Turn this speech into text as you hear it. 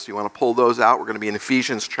So you want to pull those out. We're going to be in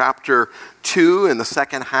Ephesians chapter 2 in the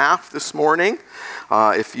second half this morning.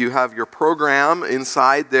 If you have your program,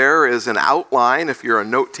 inside there is an outline. If you're a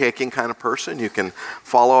note-taking kind of person, you can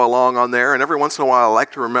follow along on there. And every once in a while, I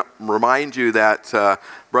like to remind you that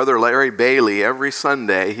Brother Larry Bailey, every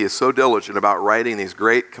Sunday, he is so diligent about writing these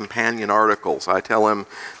great companion articles. I tell him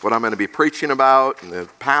what I'm going to be preaching about and the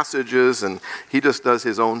passages, and he just does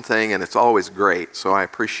his own thing, and it's always great. So I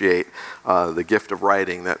appreciate the gift of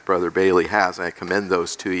writing that Brother Bailey has. I commend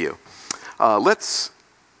those to you. Let's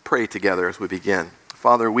pray together as we begin.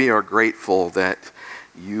 Father, we are grateful that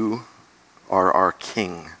you are our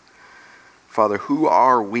King. Father, who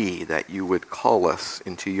are we that you would call us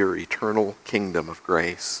into your eternal kingdom of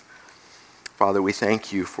grace? Father, we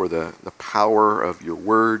thank you for the power of your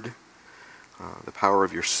word, the power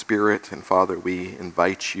of your spirit. And Father, we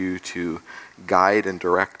invite you to guide and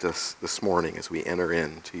direct us this morning as we enter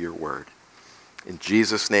into your word. In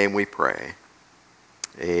Jesus' name we pray.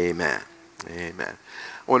 Amen. Amen.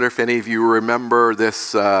 I wonder if any of you remember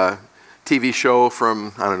this TV show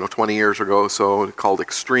from, 20 years ago or so, called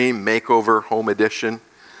Extreme Makeover Home Edition,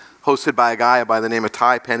 hosted by a guy by the name of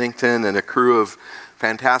Ty Pennington and a crew of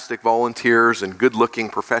fantastic volunteers and good-looking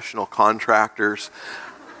professional contractors.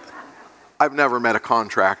 I've never met a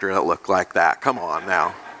contractor that looked like that. Come on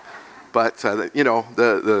now. But,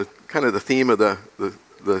 the kind of the theme of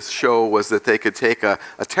the show was that they could take a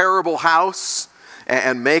terrible house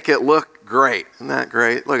and make it look great. Isn't that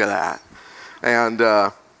great? Look at that. And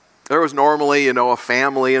there was normally, a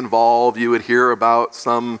family involved. You would hear about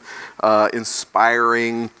some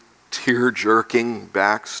inspiring, tear-jerking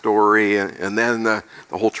backstory, and then the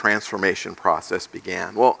whole transformation process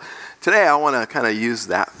began. Well, today I want to kind of use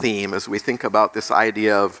that theme as we think about this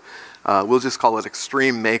idea of, we'll just call it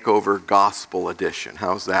Extreme Makeover Gospel Edition.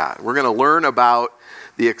 How's that? We're going to learn about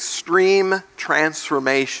the extreme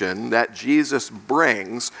transformation that Jesus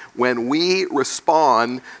brings when we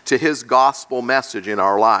respond to his gospel message in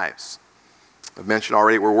our lives. I've mentioned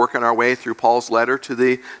already we're working our way through Paul's letter to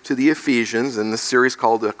the Ephesians in this series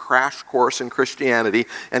called The Crash Course in Christianity.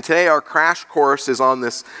 And today our crash course is on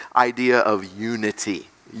this idea of unity.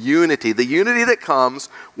 Unity, the unity that comes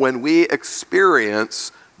when we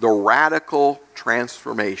experience the radical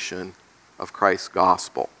transformation of Christ's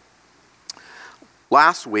gospel.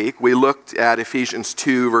 Last week, we looked at Ephesians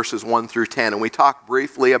 2, verses 1 through 10, and we talked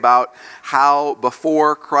briefly about how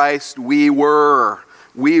before Christ we were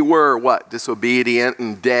what? Disobedient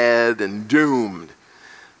and dead and doomed.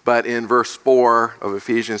 But in verse 4 of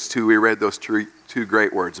Ephesians 2, we read those two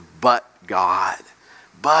great words, but God,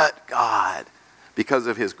 because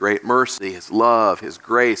of his great mercy, his love, his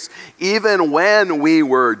grace, even when we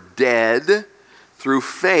were dead, through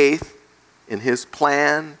faith in his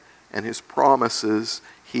plan and his promises,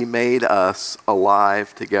 he made us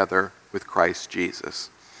alive together with Christ Jesus.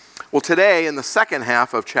 Well, today, in the second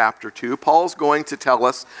half of chapter 2, Paul's going to tell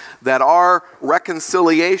us that our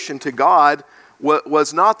reconciliation to God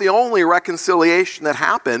was not the only reconciliation that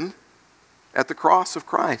happened at the cross of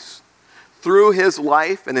Christ. Through his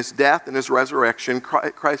life and his death and his resurrection,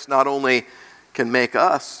 Christ not only can make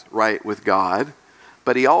us right with God,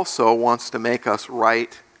 but he also wants to make us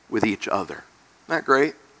right with each other. Isn't that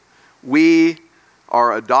great? We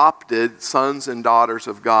are adopted sons and daughters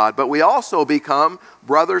of God, but we also become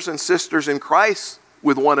brothers and sisters in Christ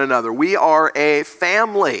with one another. We are a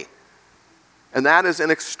family, and that is an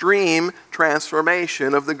extreme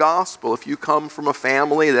transformation of the gospel. If you come from a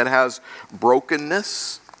family that has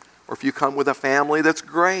brokenness, or if you come with a family that's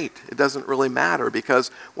great, it doesn't really matter, because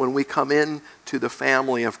when we come into the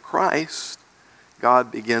family of Christ,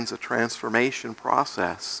 God begins a transformation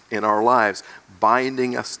process in our lives,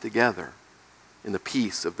 binding us together in the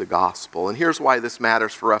peace of the gospel. And here's why this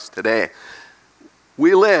matters for us today.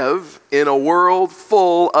 We live in a world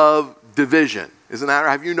full of division. Isn't that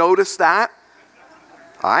right? Have you noticed that?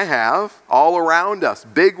 I have. All around us.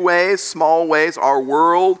 Big ways, small ways. Our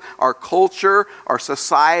world, our culture, our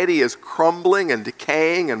society is crumbling and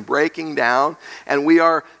decaying and breaking down. And we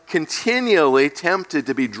are continually tempted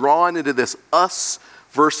to be drawn into this us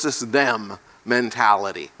versus them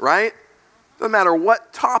mentality, right? Doesn't matter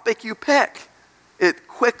what topic you pick, it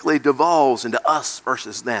quickly devolves into us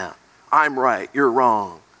versus them. I'm right, you're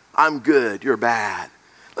wrong. I'm good, you're bad.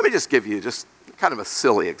 Let me just give you just kind of a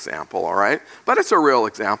silly example, all right? But it's a real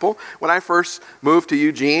example. When I first moved to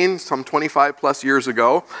Eugene some 25 plus years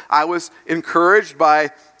ago, I was encouraged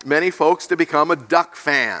by many folks to become a Duck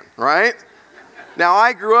fan, right? Now,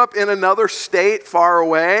 I grew up in another state far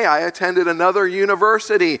away. I attended another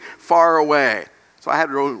university far away. So I had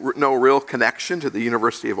no real connection to the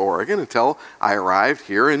University of Oregon until I arrived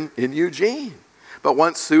here in Eugene. But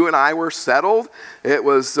once Sue and I were settled, it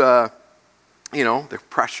was, the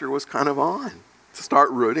pressure was kind of on to start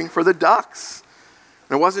rooting for the Ducks.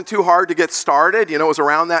 And it wasn't too hard to get started. It was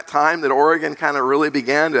around that time that Oregon kind of really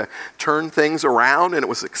began to turn things around, and it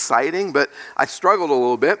was exciting. But I struggled a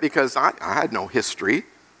little bit because I had no history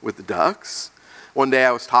with the Ducks. One day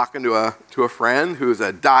I was talking to a friend who's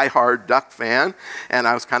a diehard Duck fan, and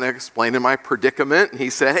I was kind of explaining my predicament. And he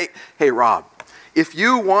said, hey, Rob, if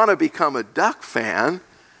you want to become a Duck fan,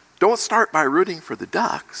 don't start by rooting for the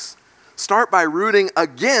Ducks. Start by rooting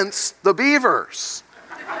against the Beavers.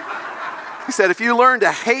 He said, if you learn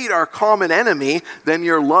to hate our common enemy, then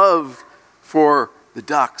your love for the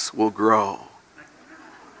Ducks will grow.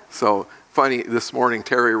 So funny, this morning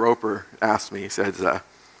Terry Roper asked me, he said,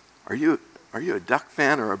 are you a Duck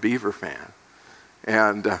fan or a Beaver fan?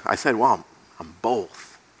 And I said, well, I'm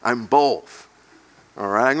both. I'm both. All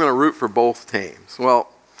right, I'm going to root for both teams. Well,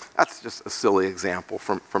 that's just a silly example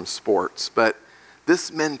from sports. But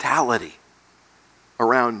this mentality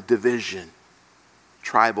around division,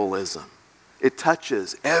 tribalism, it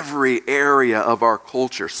touches every area of our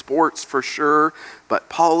culture. Sports for sure, but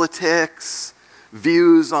politics,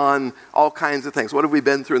 views on all kinds of things. What have we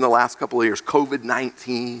been through in the last couple of years?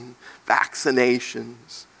 COVID-19,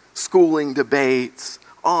 vaccinations, schooling debates,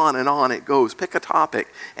 on and on it goes. Pick a topic,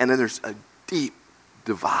 and then there's a deep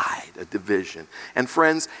divide, a division. And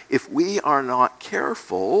friends, if we are not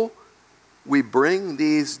careful, we bring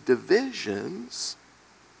these divisions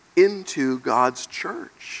into God's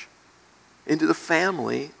church, into the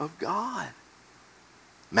family of God.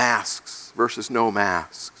 Masks versus no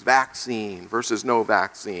masks, vaccine versus no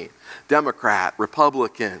vaccine, Democrat,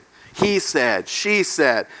 Republican, he said, she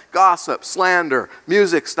said, gossip, slander,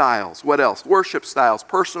 music styles, what else? Worship styles,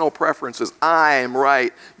 personal preferences. I'm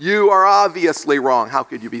right. You are obviously wrong. How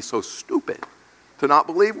could you be so stupid to not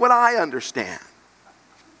believe what I understand?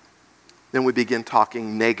 Then we begin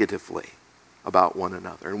talking negatively about one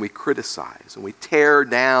another, and we criticize and we tear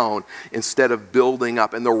down instead of building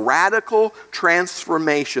up. And the radical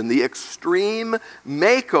transformation, the extreme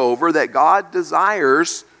makeover that God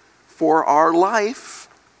desires for our life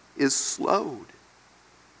is slowed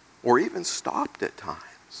or even stopped at times.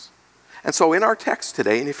 And so in our text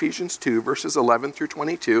today, in Ephesians 2, verses 11 through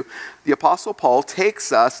 22, the Apostle Paul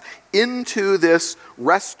takes us into this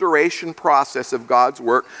restoration process of God's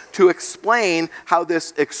work to explain how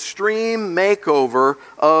this extreme makeover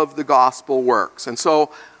of the gospel works. And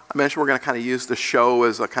so I mentioned we're going to kind of use the show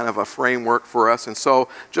as a kind of a framework for us. And so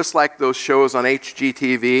just like those shows on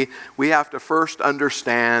HGTV, we have to first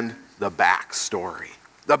understand the backstory.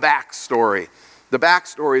 The backstory. The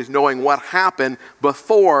backstory is knowing what happened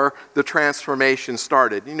before the transformation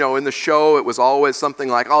started. You know, in the show, it was always something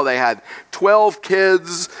like, oh, they had 12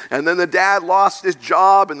 kids, and then the dad lost his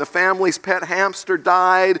job, and the family's pet hamster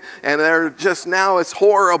died, and they're just, now it's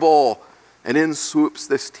horrible. And in swoops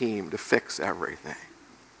this team to fix everything.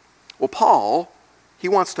 Well, Paul, he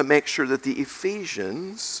wants to make sure that the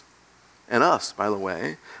Ephesians, and us, by the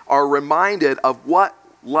way, are reminded of what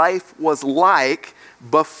life was like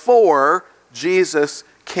before Jesus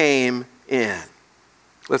came in.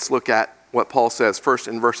 Let's look at what Paul says first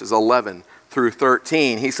in verses 11 through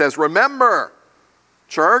 13. He says, remember,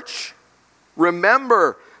 church,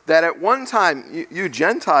 remember that at one time you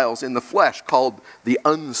Gentiles in the flesh called the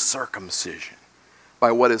uncircumcision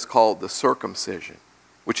by what is called the circumcision,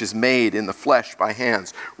 which is made in the flesh by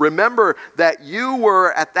hands. Remember that you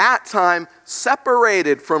were at that time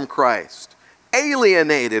separated from Christ,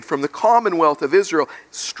 alienated from the commonwealth of Israel,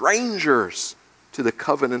 strangers to the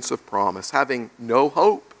covenants of promise, having no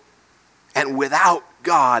hope and without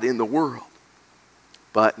God in the world.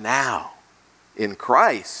 But now, in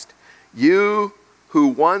Christ, you who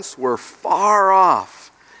once were far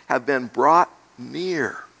off have been brought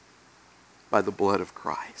near by the blood of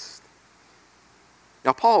Christ.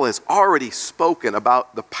 Now, Paul has already spoken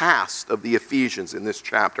about the past of the Ephesians in this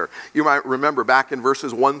chapter. You might remember back in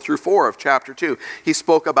verses 1 through 4 of chapter 2, he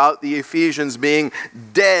spoke about the Ephesians being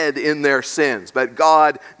dead in their sins, but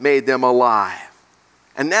God made them alive.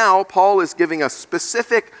 And now Paul is giving a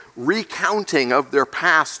specific recounting of their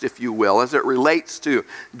past, if you will, as it relates to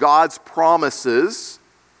God's promises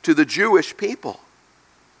to the Jewish people.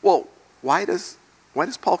 Well, why does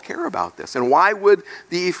Paul care about this? And why would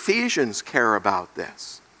the Ephesians care about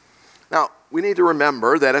this? Now, we need to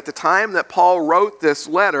remember that at the time that Paul wrote this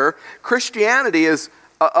letter, Christianity is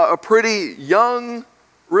a pretty young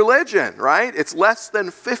religion, right? It's less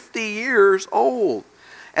than 50 years old.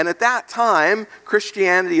 And at that time,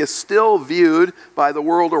 Christianity is still viewed by the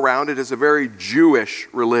world around it as a very Jewish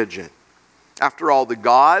religion. After all, the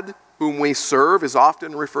God whom we serve is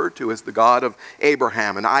often referred to as the God of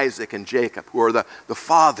Abraham and Isaac and Jacob, who are the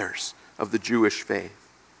fathers of the Jewish faith.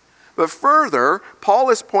 But further, Paul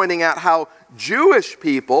is pointing out how Jewish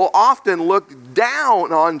people often look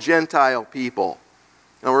down on Gentile people.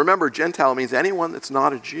 Now remember, Gentile means anyone that's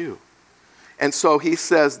not a Jew. And so he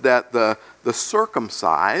says that the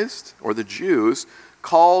circumcised, or the Jews,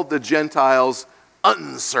 called the Gentiles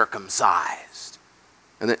uncircumcised.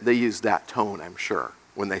 And they used that tone, I'm sure,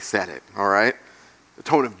 when they said it, all right? The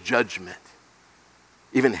tone of judgment,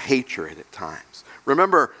 even hatred at times.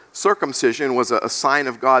 Remember, circumcision was a sign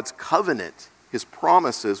of God's covenant, his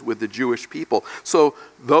promises with the Jewish people. So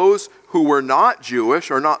those who were not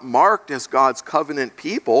Jewish or not marked as God's covenant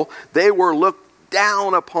people, they were looked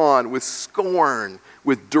down upon with scorn,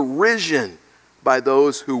 with derision by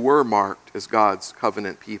those who were marked as God's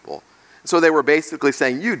covenant people. So they were basically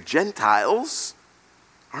saying, you Gentiles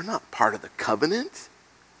are not part of the covenant,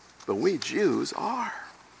 but we Jews are.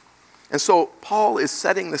 And so Paul is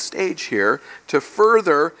setting the stage here to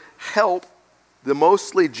further help the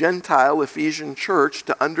mostly Gentile Ephesian church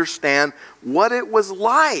to understand what it was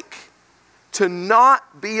like to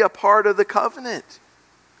not be a part of the covenant,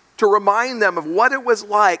 to remind them of what it was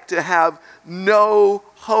like to have no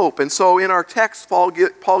hope. And so in our text, Paul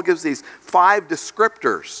gives these 5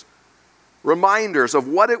 descriptors, reminders of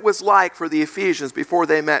what it was like for the Ephesians before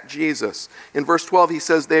they met Jesus. In verse 12, he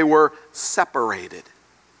says they were separated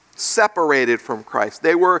from Christ.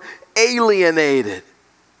 They were alienated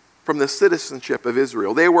from the citizenship of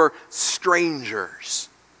Israel. They were strangers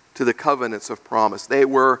to the covenants of promise. They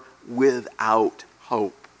were without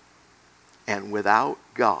hope and without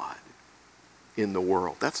God in the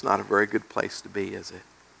world. That's not a very good place to be, is it?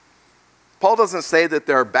 Paul doesn't say that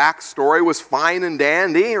their backstory was fine and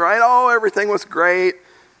dandy, right? Oh, everything was great.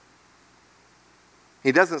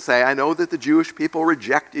 He doesn't say, I know that the Jewish people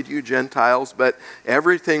rejected you Gentiles, but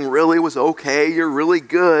everything really was okay. You're really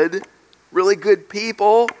good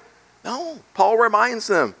people. No, Paul reminds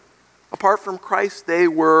them, apart from Christ, they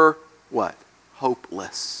were what?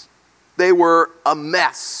 Hopeless. They were a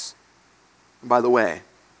mess. And by the way,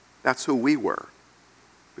 that's who we were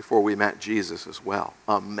before we met Jesus as well,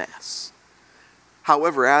 a mess.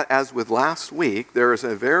 However, as with last week, there is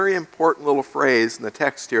a very important little phrase in the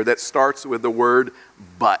text here that starts with the word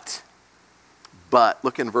but. But,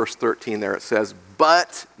 look in verse 13 there, it says,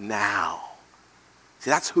 but now.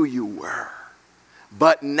 See, that's who you were.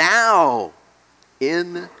 But now,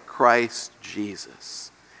 in Christ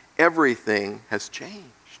Jesus, everything has changed.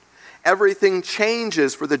 Everything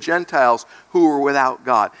changes for the Gentiles who are without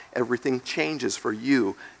God. Everything changes for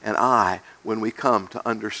you and I when we come to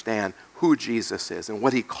understand who Jesus is and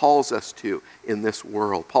what he calls us to in this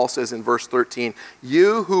world. Paul says in verse 13,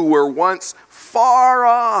 you who were once far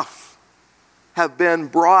off have been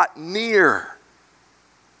brought near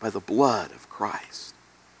by the blood of Christ.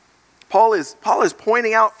 Paul is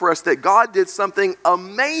pointing out for us that God did something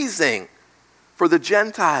amazing for the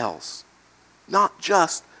Gentiles, not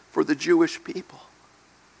just for the Jewish people.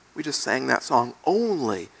 We just sang that song,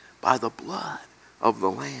 only by the blood of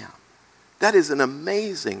the Lamb. That is an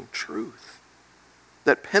amazing truth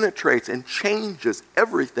that penetrates and changes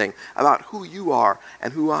everything about who you are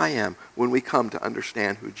and who I am when we come to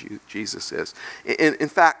understand who Jesus is. In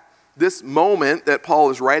fact, this moment that Paul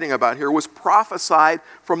is writing about here was prophesied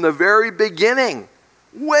from the very beginning,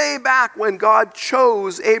 way back when God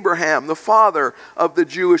chose Abraham, the father of the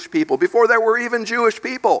Jewish people, before there were even Jewish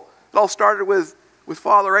people. It all started with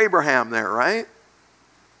Father Abraham there, right?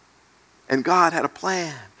 And God had a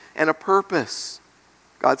plan and a purpose.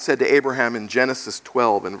 God said to Abraham in Genesis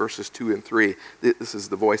 12 in verses 2 and 3, this is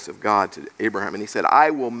the voice of God to Abraham, and he said,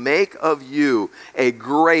 I will make of you a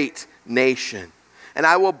great nation, and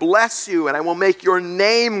I will bless you, and I will make your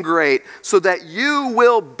name great, so that you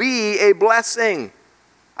will be a blessing.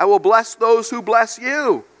 I will bless those who bless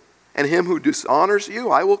you, and him who dishonors you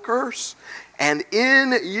I will curse. And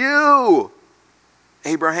in you,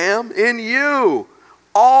 Abraham, in you,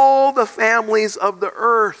 all the families of the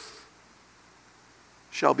earth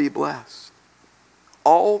shall be blessed.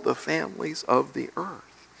 All the families of the earth.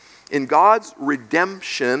 In God's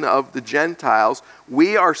redemption of the Gentiles,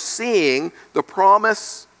 we are seeing the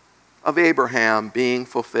promise of Abraham being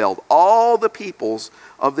fulfilled. All the peoples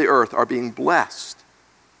of the earth are being blessed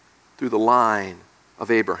through the line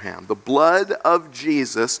of Abraham. The blood of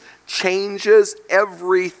Jesus changes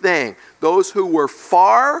everything. Those who were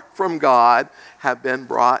far from God have been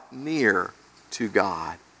brought near to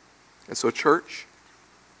God. And so, church,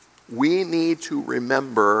 we need to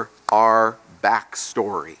remember our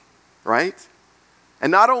backstory, right?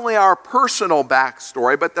 And not only our personal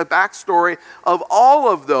backstory, but the backstory of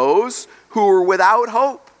all of those who were without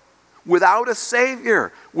hope, without a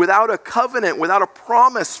Savior, without a covenant, without a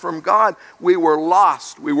promise from God. We were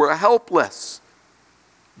lost. We were helpless.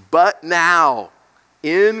 But now,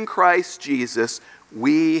 in Christ Jesus,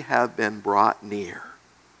 we have been brought near.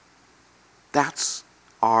 That's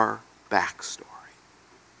our backstory.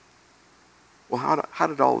 Well, how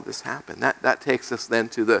did all of this happen? That takes us then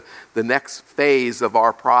to the next phase of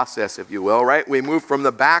our process, if you will, right? We move from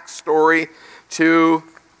the backstory to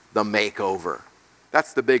the makeover.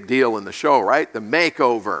 That's the big deal in the show, right? The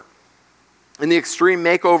makeover. In the Extreme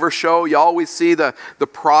Makeover show, you always see the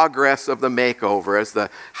progress of the makeover as the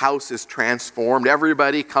house is transformed.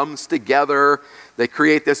 Everybody comes together. They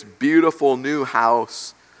create this beautiful new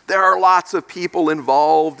house. There are lots of people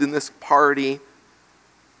involved in this party.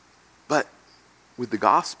 But with the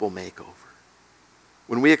gospel makeover,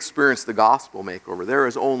 when we experience the gospel makeover, there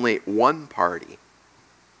is only one party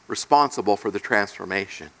responsible for the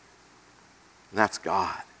transformation, and that's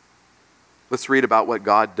God. Let's read about what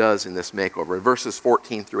God does in this makeover. In verses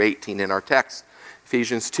 14 through 18 in our text,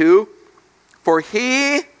 Ephesians 2, "For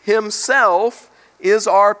he himself is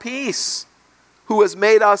our peace, who has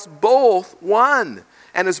made us both one,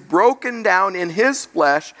 and has broken down in his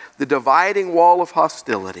flesh the dividing wall of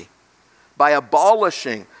hostility, by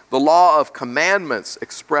abolishing the law of commandments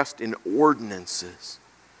expressed in ordinances,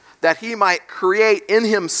 that he might create in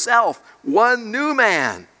himself one new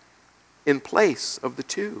man in place of the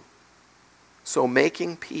two, so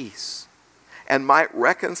making peace, and might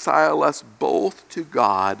reconcile us both to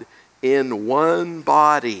God in one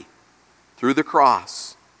body through the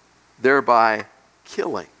cross, thereby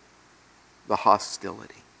killing the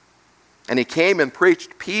hostility. And he came and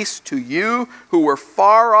preached peace to you who were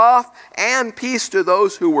far off, and peace to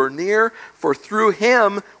those who were near, for through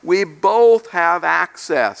him we both have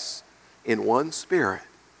access in one Spirit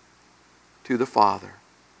to the Father."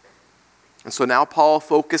 And so now Paul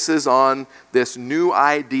focuses on this new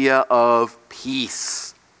idea of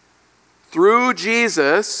peace. Through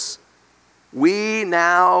Jesus, we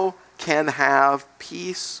now can have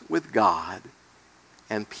peace with God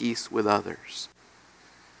and peace with others.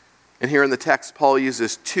 And here in the text, Paul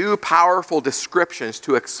uses two powerful descriptions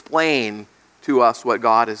to explain to us what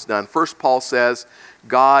God has done. First, Paul says,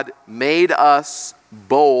 God made us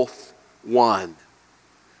both one.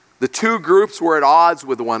 The two groups were at odds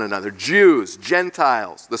with one another, Jews,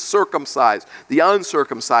 Gentiles, the circumcised, the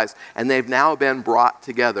uncircumcised, and they've now been brought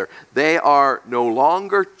together. They are no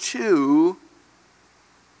longer two,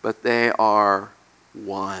 but they are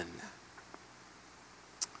one.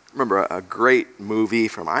 Remember a great movie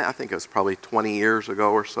from, I think it was probably 20 years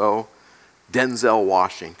ago or so, Denzel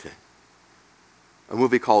Washington. A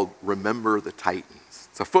movie called Remember the Titans.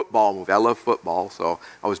 It's a football movie. I love football, so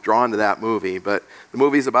I was drawn to that movie. But the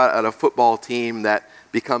movie's about a football team that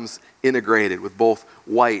becomes integrated with both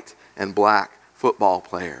white and black football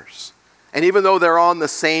players. And even though they're on the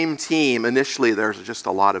same team, initially there's just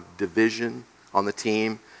a lot of division on the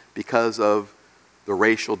team because of the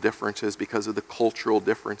racial differences, because of the cultural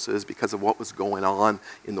differences, because of what was going on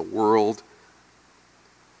in the world.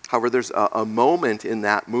 However, there's a moment in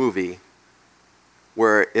that movie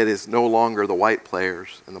where it is no longer the white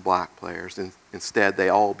players and the black players, and instead they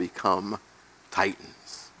all become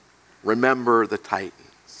Titans. Remember the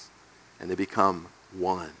Titans, and they become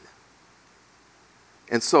one.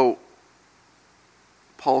 And so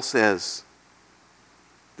Paul says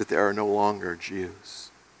that there are no longer Jews.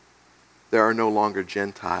 There are no longer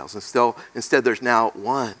Gentiles. Instead, there's now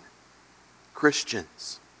one.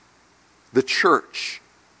 Christians. The church.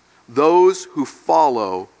 Those who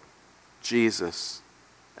follow Jesus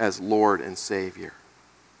as Lord and Savior.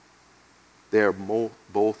 They are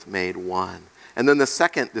both made one. And then the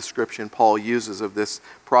second description Paul uses of this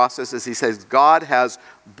process is he says, God has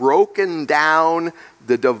broken down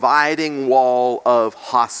the dividing wall of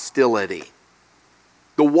hostility.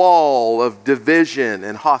 The wall of division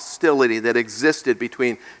and hostility that existed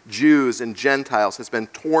between Jews and Gentiles has been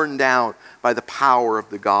torn down by the power of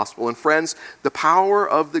the gospel. And friends, the power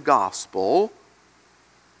of the gospel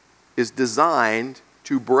is designed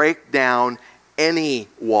to break down any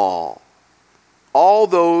wall. All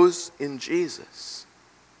those in Jesus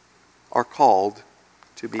are called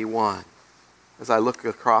to be one. As I look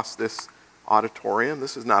across this auditorium,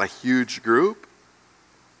 this is not a huge group.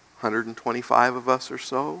 125 of us or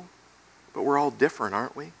so, but we're all different,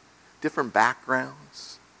 aren't we? Different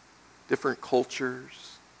backgrounds, different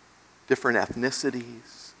cultures, different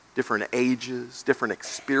ethnicities, different ages, different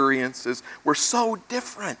experiences. We're so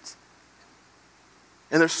different.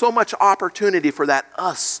 And there's so much opportunity for that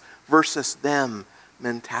us versus them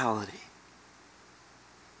mentality.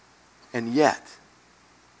 And yet,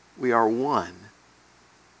 we are one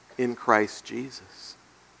in Christ Jesus.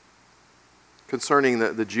 Concerning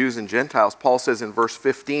the Jews and Gentiles, Paul says in verse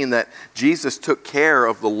 15 that Jesus took care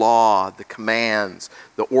of the law, the commands,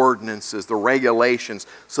 the ordinances, the regulations,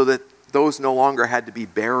 so that those no longer had to be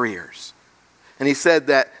barriers. And he said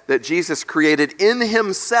that Jesus created in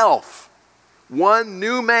himself one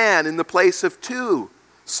new man in the place of two,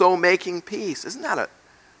 so making peace. Isn't that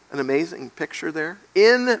an amazing picture there?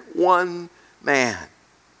 In one man,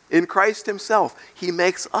 in Christ himself, he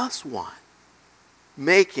makes us one,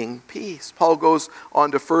 making peace. Paul goes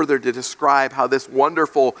on to further to describe how this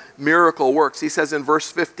wonderful miracle works. He says in verse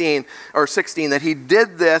 15 or 16 that he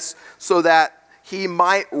did this so that he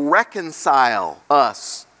might reconcile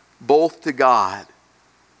us both to God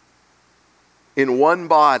in one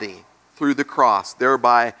body through the cross,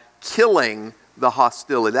 thereby killing the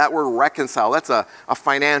hostility. That word reconcile, that's a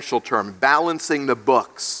financial term, balancing the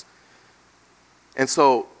books. And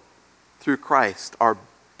so through Christ, our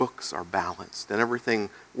books are balanced and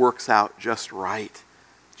everything works out just right.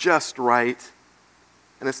 Just right.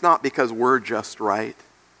 And it's not because we're just right,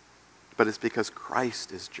 but it's because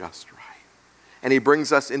Christ is just right. And he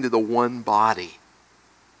brings us into the one body.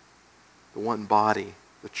 The one body,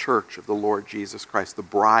 the church of the Lord Jesus Christ, the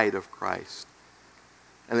bride of Christ.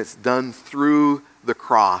 And it's done through the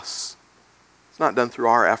cross. It's not done through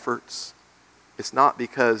our efforts. It's not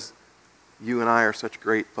because you and I are such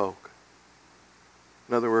great folk.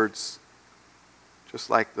 In other words, just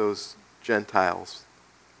like those Gentiles,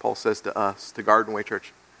 Paul says to us, to Garden Way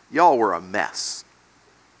Church, y'all were a mess.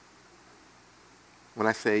 When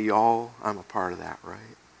I say y'all, I'm a part of that, right?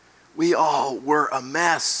 We all were a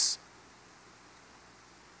mess.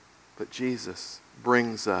 But Jesus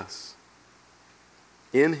brings us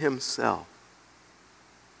in himself.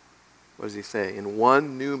 What does he say? In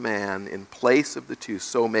one new man, in place of the two,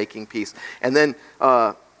 so making peace. And then,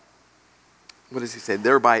 what does he say?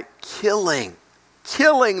 Thereby killing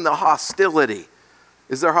the hostility.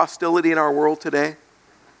 Is there hostility in our world today?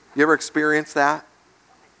 You ever experienced that?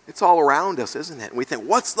 It's all around us, isn't it? And we think,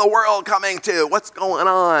 what's the world coming to? What's going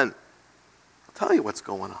on? I'll tell you what's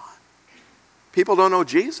going on. People don't know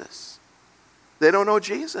Jesus. They don't know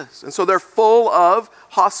Jesus. And so they're full of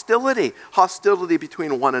hostility. Hostility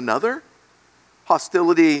between one another.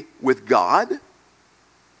 Hostility with God.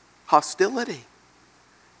 Hostility.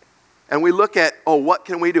 And we look at, what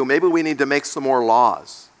can we do? Maybe we need to make some more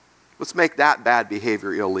laws. Let's make that bad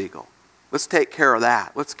behavior illegal. Let's take care of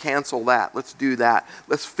that. Let's cancel that. Let's do that.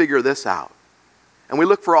 Let's figure this out. And we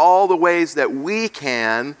look for all the ways that we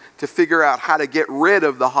can to figure out how to get rid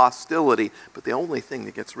of the hostility. But the only thing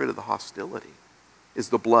that gets rid of the hostility is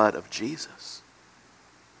the blood of Jesus.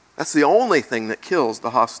 That's the only thing that kills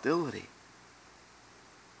the hostility.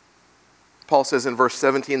 Paul says in verse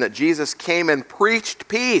 17 that Jesus came and preached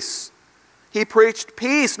peace. He preached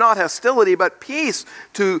peace, not hostility, but peace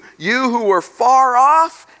to you who were far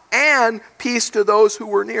off and peace to those who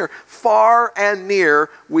were near. Far and near,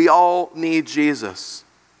 we all need Jesus.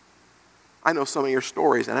 I know some of your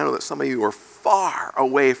stories, and I know that some of you are far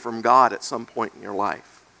away from God at some point in your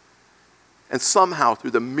life. And somehow,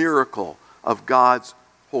 through the miracle of God's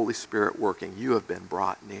Holy Spirit working, you have been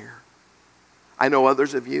brought near. I know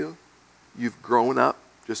others of you, you've grown up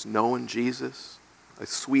just knowing Jesus, a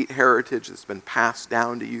sweet heritage that's been passed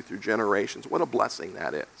down to you through generations. What a blessing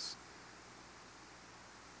that is.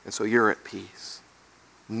 And so you're at peace,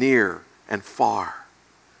 near and far,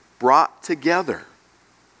 brought together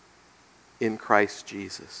in Christ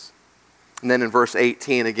Jesus. And then in verse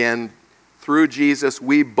 18 again, through Jesus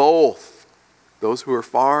we both, those who are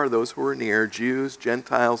far, those who are near, Jews,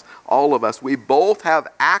 Gentiles, all of us, we both have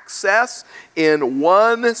access in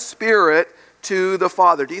one Spirit to the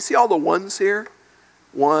Father. Do you see all the ones here?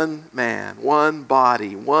 One man, one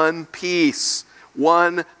body, one peace,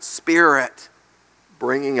 one Spirit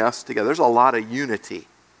bringing us together. There's a lot of unity.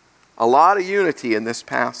 A lot of unity in this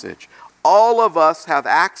passage. All of us have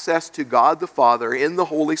access to God the Father in the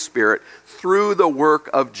Holy Spirit through the work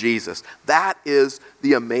of Jesus. That is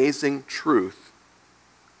the amazing truth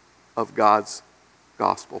of God's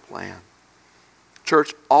gospel plan.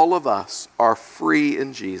 Church, all of us are free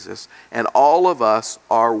in Jesus, and all of us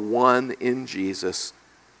are one in Jesus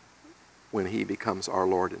when he becomes our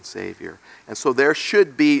Lord and Savior. And so there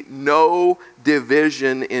should be no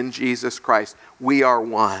division in Jesus Christ. We are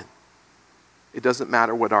one. It doesn't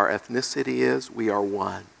matter what our ethnicity is, we are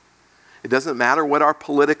one. It doesn't matter what our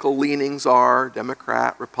political leanings are,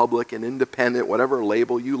 Democrat, Republican, Independent, whatever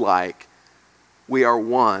label you like. We are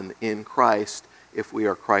one in Christ if we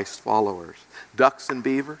are Christ followers. Ducks and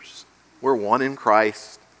beavers, we're one in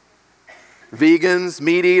Christ. Vegans,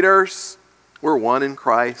 meat eaters, we're one in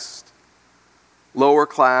Christ. Lower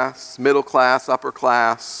class, middle class, upper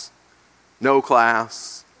class, no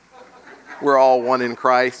class, we're all one in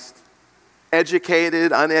Christ.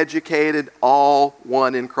 Educated, uneducated, all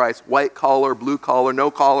one in Christ. White collar, blue collar,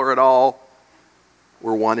 no collar at all,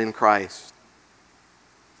 we're one in Christ.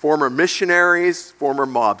 Former missionaries, former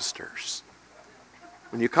mobsters.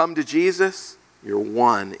 When you come to Jesus, you're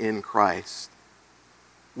one in Christ.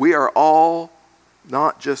 We are all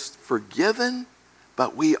not just forgiven,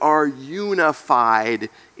 but we are unified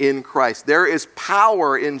in Christ. There is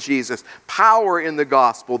power in Jesus, power in the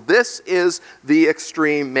gospel. This is the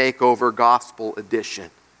Extreme Makeover Gospel Edition.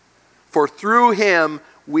 For through him,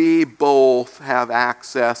 we both have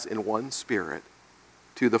access in one spirit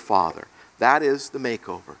to the Father. That is the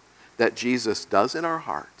makeover that Jesus does in our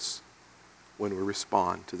hearts when we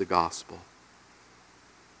respond to the gospel.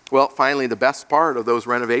 Well, finally, the best part of those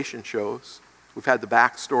renovation shows, we've had the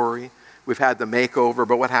backstory, we've had the makeover,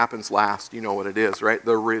 but what happens last? You know what it is, right?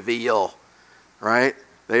 The reveal, right?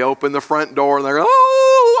 They open the front door and they're,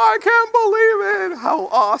 oh, I can't believe it. How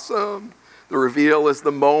awesome. The reveal is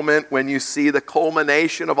the moment when you see the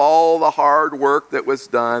culmination of all the hard work that was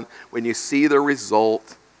done, when you see the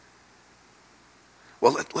result.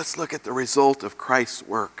 Well, let's look at the result of Christ's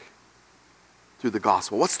work through the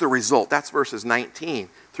gospel. What's the result? That's verses 19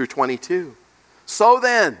 through 22. So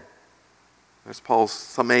then, there's Paul's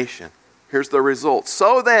summation. Here's the result.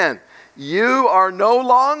 So then, you are no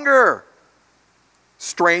longer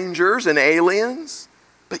strangers and aliens,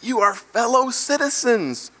 but you are fellow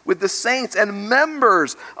citizens with the saints and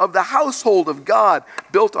members of the household of God,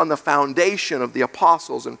 built on the foundation of the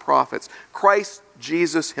apostles and prophets, Christ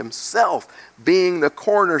Jesus himself being the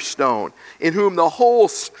cornerstone, in whom the whole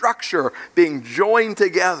structure being joined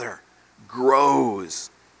together grows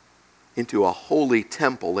into a holy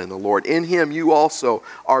temple in the Lord. In him you also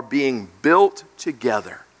are being built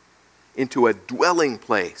together into a dwelling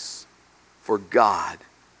place for God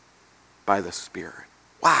by the Spirit.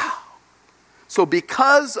 Wow. So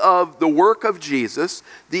because of the work of Jesus,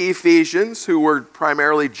 the Ephesians, who were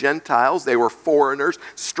primarily Gentiles, they were foreigners,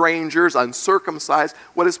 strangers, uncircumcised,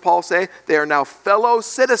 what does Paul say? They are now fellow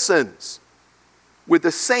citizens with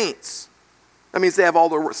the saints. That means they have all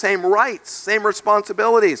the same rights, same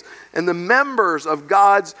responsibilities, and the members of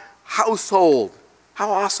God's household.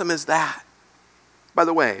 How awesome is that? By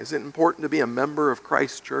the way, is it important to be a member of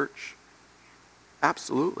Christ's church?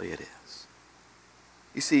 Absolutely it is.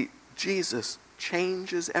 You see, Jesus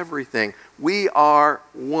changes everything. We are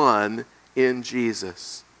one in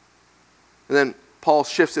Jesus. And then Paul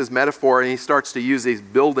shifts his metaphor and he starts to use these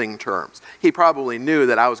building terms. He probably knew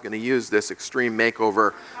that I was going to use this extreme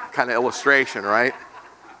makeover kind of illustration, right?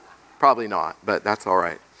 Probably not, but that's all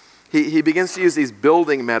right. He begins to use these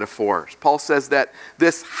building metaphors. Paul says that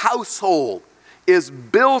this household is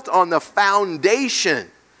built on the foundation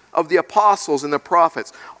of the apostles and the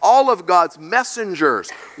prophets. All of God's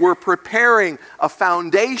messengers were preparing a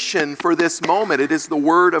foundation for this moment. It is the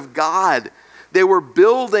Word of God. They were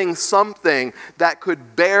building something that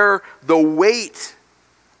could bear the weight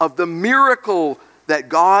of the miracle that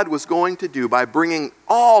God was going to do by bringing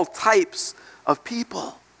all types of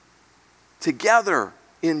people together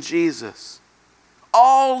in Jesus.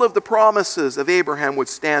 All of the promises of Abraham would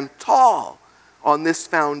stand tall on this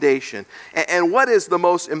foundation. And what is the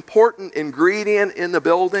most important ingredient in the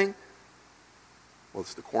building? Well,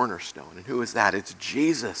 it's the cornerstone. And who is that? It's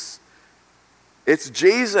Jesus. It's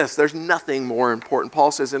Jesus. There's nothing more important. Paul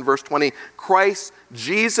says in verse 20, Christ,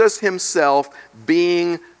 Jesus himself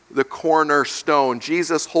being the cornerstone.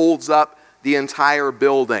 Jesus holds up the entire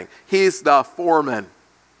building. He's the foreman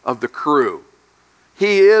of the crew.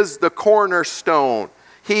 He is the cornerstone.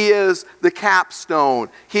 He is the capstone.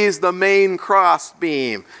 He's the main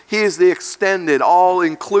crossbeam. He's the extended,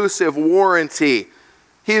 all-inclusive warranty.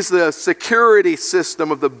 He's the security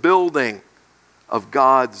system of the building of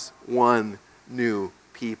God's one new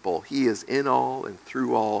people. He is in all and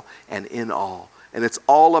through all and in all. And it's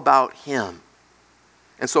all about him.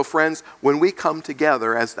 And so, friends, when we come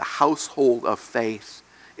together as the household of faith,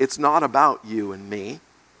 it's not about you and me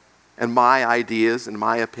and my ideas and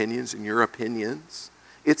my opinions and your opinions.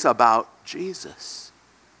 It's about Jesus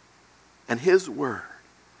and his word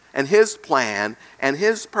and his plan and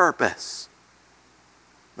his purpose.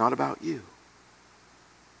 Not about you.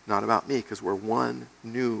 Not about me, because we're one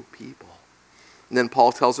new people. And then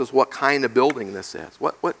Paul tells us what kind of building this is.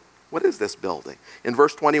 What is this building? In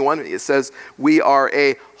verse 21, it says, we are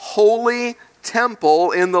a holy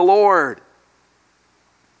temple in the Lord.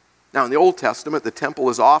 Now, in the Old Testament, the temple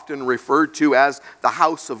is often referred to as the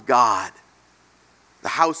house of God. The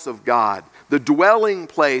house of God. The dwelling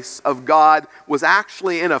place of God was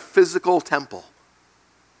actually in a physical temple.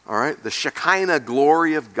 All right? The Shekinah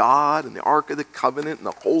glory of God and the Ark of the Covenant and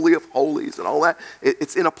the Holy of Holies and all that.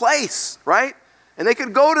 It's in a place, right? And they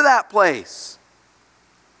could go to that place.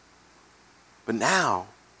 But now,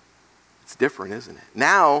 it's different, isn't it?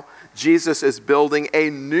 Now, Jesus is building a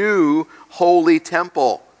new holy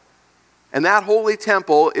temple. And that holy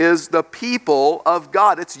temple is the people of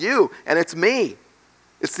God. It's you and it's me.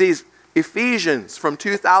 It's these Ephesians from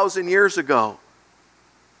 2,000 years ago.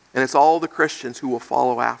 And it's all the Christians who will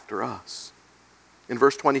follow after us. In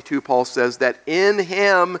verse 22, Paul says that in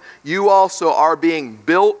him you also are being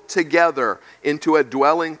built together into a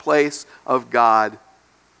dwelling place of God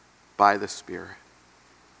by the Spirit.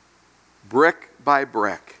 Brick by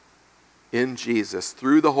brick, in Jesus,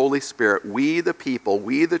 through the Holy Spirit, we the people,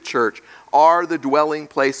 we the church, are the dwelling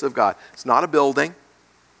place of God. It's not a building,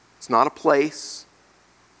 it's not a place,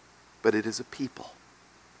 but it is a people,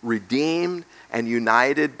 redeemed and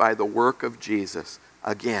united by the work of Jesus.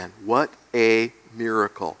 Again, what a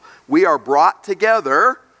miracle. We are brought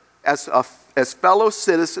together as fellow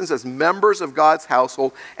citizens, as members of God's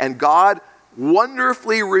household, and God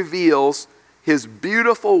wonderfully reveals his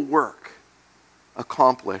beautiful work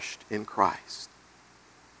accomplished in Christ.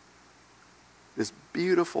 This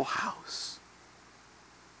beautiful house,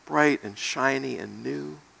 bright and shiny and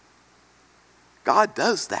new. God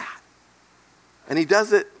does that. And he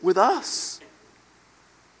does it with us.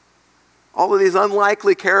 All of these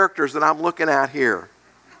unlikely characters that I'm looking at here.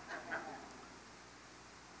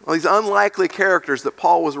 All these unlikely characters that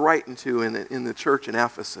Paul was writing to in the church in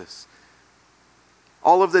Ephesus.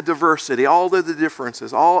 All of the diversity, all of the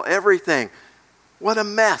differences, everything. What a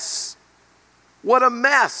mess. What a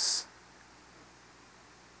mess.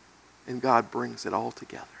 And God brings it all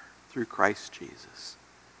together through Christ Jesus.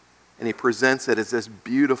 And he presents it as this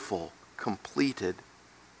beautiful, completed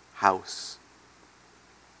house.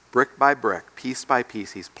 Brick by brick, piece by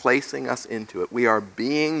piece, he's placing us into it. We are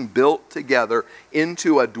being built together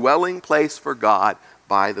into a dwelling place for God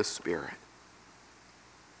by the Spirit.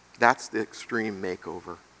 That's the extreme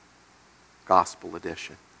makeover, gospel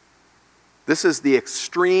edition. This is the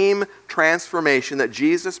extreme transformation that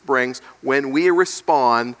Jesus brings when we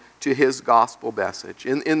respond to his gospel message.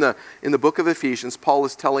 In the book of Ephesians, Paul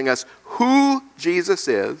is telling us who Jesus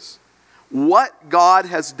is, what God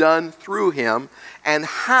has done through him, and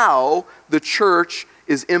how the church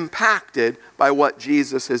is impacted by what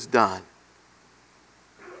Jesus has done.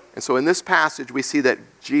 And so in this passage, we see that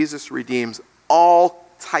Jesus redeems all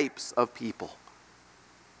types of people.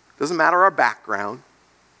 Doesn't matter our background.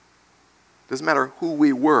 Doesn't matter who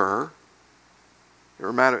we were.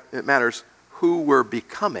 It matters who we're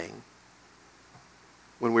becoming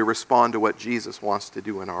when we respond to what Jesus wants to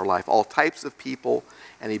do in our life. All types of people,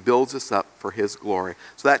 and he builds us up for his glory.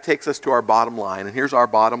 So that takes us to our bottom line. And here's our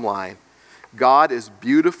bottom line. God is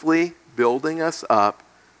beautifully building us up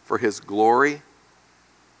for his glory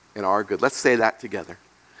and our good. Let's say that together.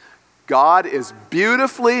 God is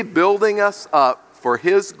beautifully building us up for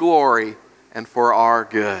his glory and for our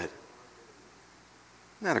good.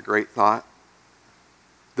 Isn't that a great thought?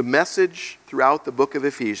 The message throughout the book of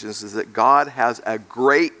Ephesians is that God has a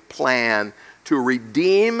great plan to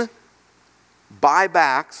redeem, buy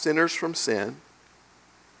back sinners from sin,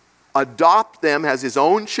 adopt them as his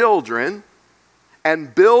own children,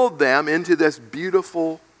 and build them into this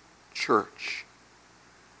beautiful church.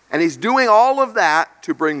 And he's doing all of that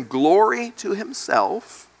to bring glory to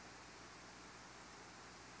himself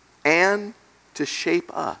and to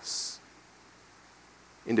shape us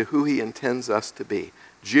into who he intends us to be.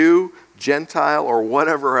 Jew, Gentile, or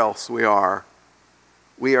whatever else we are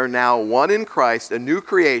now one in Christ, a new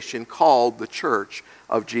creation called the Church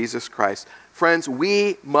of Jesus Christ. Friends,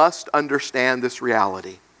 we must understand this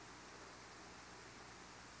reality.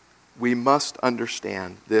 We must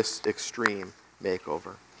understand this extreme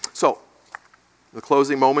makeover. So, in the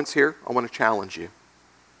closing moments here, I want to challenge you.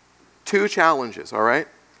 2 challenges, all right?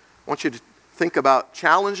 I want you to think about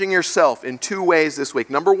challenging yourself in 2 ways this week.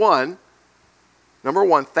 Number one,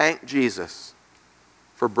 thank Jesus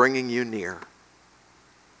for bringing you near.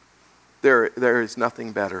 There is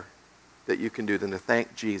nothing better that you can do than to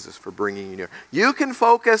thank Jesus for bringing you near. You can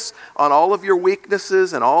focus on all of your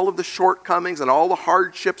weaknesses and all of the shortcomings and all the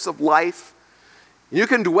hardships of life. You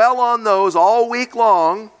can dwell on those all week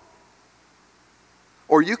long.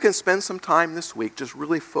 Or you can spend some time this week just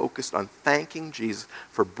really focused on thanking Jesus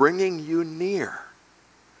for bringing you near.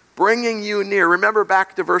 Bringing you near. Remember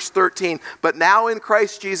back to verse 13. But now in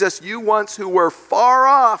Christ Jesus, you once who were far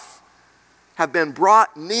off have been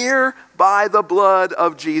brought near by the blood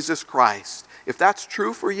of Jesus Christ. If that's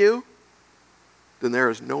true for you, then there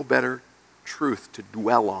is no better truth to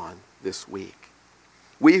dwell on this week.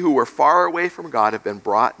 We who were far away from God have been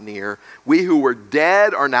brought near. We who were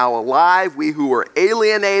dead are now alive. We who were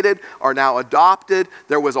alienated are now adopted.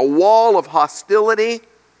 There was a wall of hostility,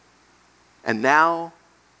 and now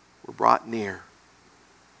we're brought near.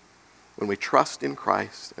 When we trust in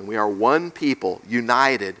Christ, and we are one people,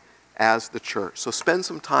 united as the church. So spend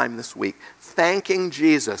some time this week thanking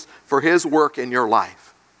Jesus for his work in your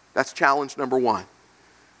life. That's challenge number one.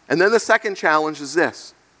 And then the second challenge is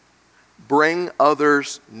this: bring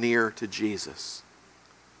others near to Jesus.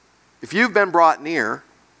 If you've been brought near,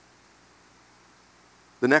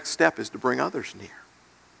 the next step is to bring others near.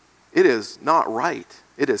 It is not right.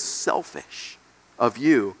 It is selfish of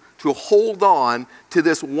you to hold on to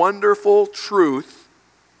this wonderful truth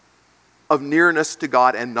of nearness to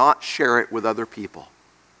God and not share it with other people.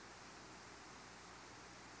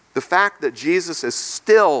 The fact that Jesus is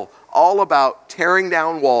still all about tearing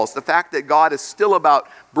down walls, the fact that God is still about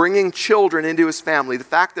bringing children into his family, the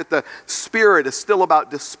fact that the Spirit is still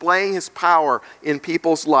about displaying his power in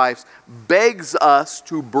people's lives, begs us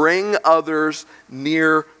to bring others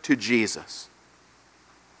near to Jesus.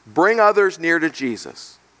 Bring others near to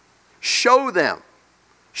Jesus. Show them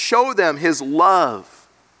his love.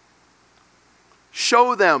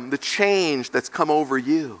 Show them the change that's come over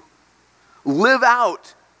you. Live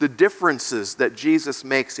out the differences that Jesus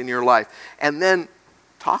makes in your life, and then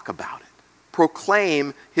talk about it.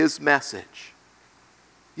 Proclaim his message.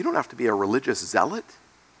 You don't have to be a religious zealot.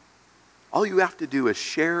 All you have to do is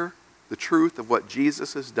share the truth of what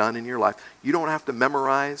Jesus has done in your life. You don't have to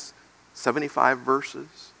memorize 75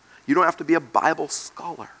 verses. You don't have to be a Bible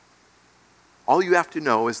scholar. All you have to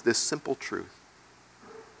know is this simple truth: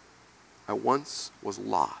 I once was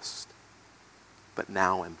lost, but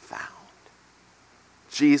now am found.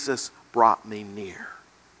 Jesus brought me near.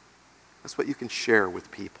 That's what you can share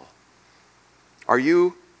with people. Are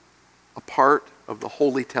you a part of the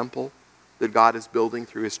holy temple that God is building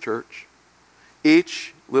through his church?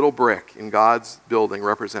 Each little brick in God's building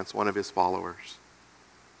represents one of his followers.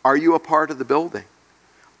 Are you a part of the building?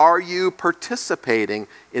 Are you participating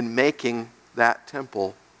in making that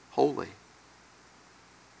temple holy?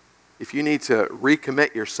 If you need to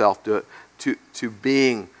recommit yourself to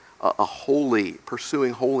being a holy,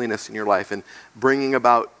 pursuing holiness in your life and bringing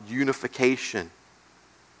about unification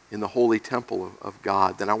in the holy temple of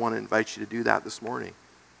God, then I want to invite you to do that this morning.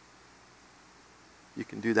 You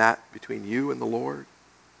can do that between you and the Lord.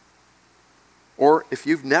 Or if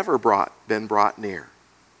you've never been brought near,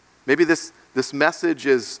 maybe this message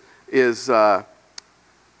is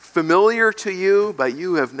familiar to you, but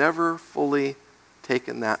you have never fully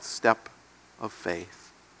taken that step of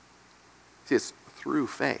faith. See, it's through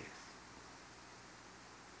faith.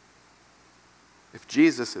 If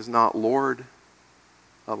Jesus is not Lord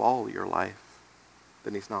of all your life,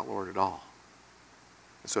 then he's not Lord at all.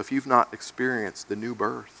 And so if you've not experienced the new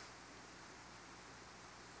birth,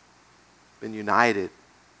 been united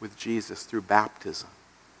with Jesus through baptism,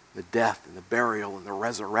 the death and the burial and the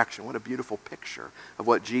resurrection, what a beautiful picture of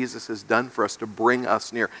what Jesus has done for us to bring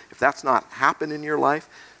us near. If that's not happened in your life,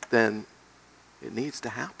 then it needs to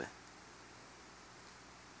happen.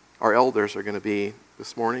 Our elders are going to be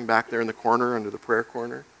this morning back there in the corner under the prayer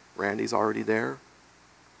corner. Randy's already there.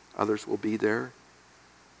 Others will be there.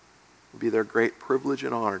 It will be their great privilege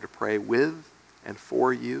and honor to pray with and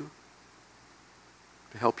for you,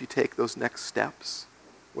 to help you take those next steps,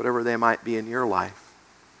 whatever they might be in your life.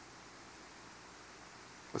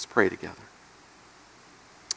 Let's pray together.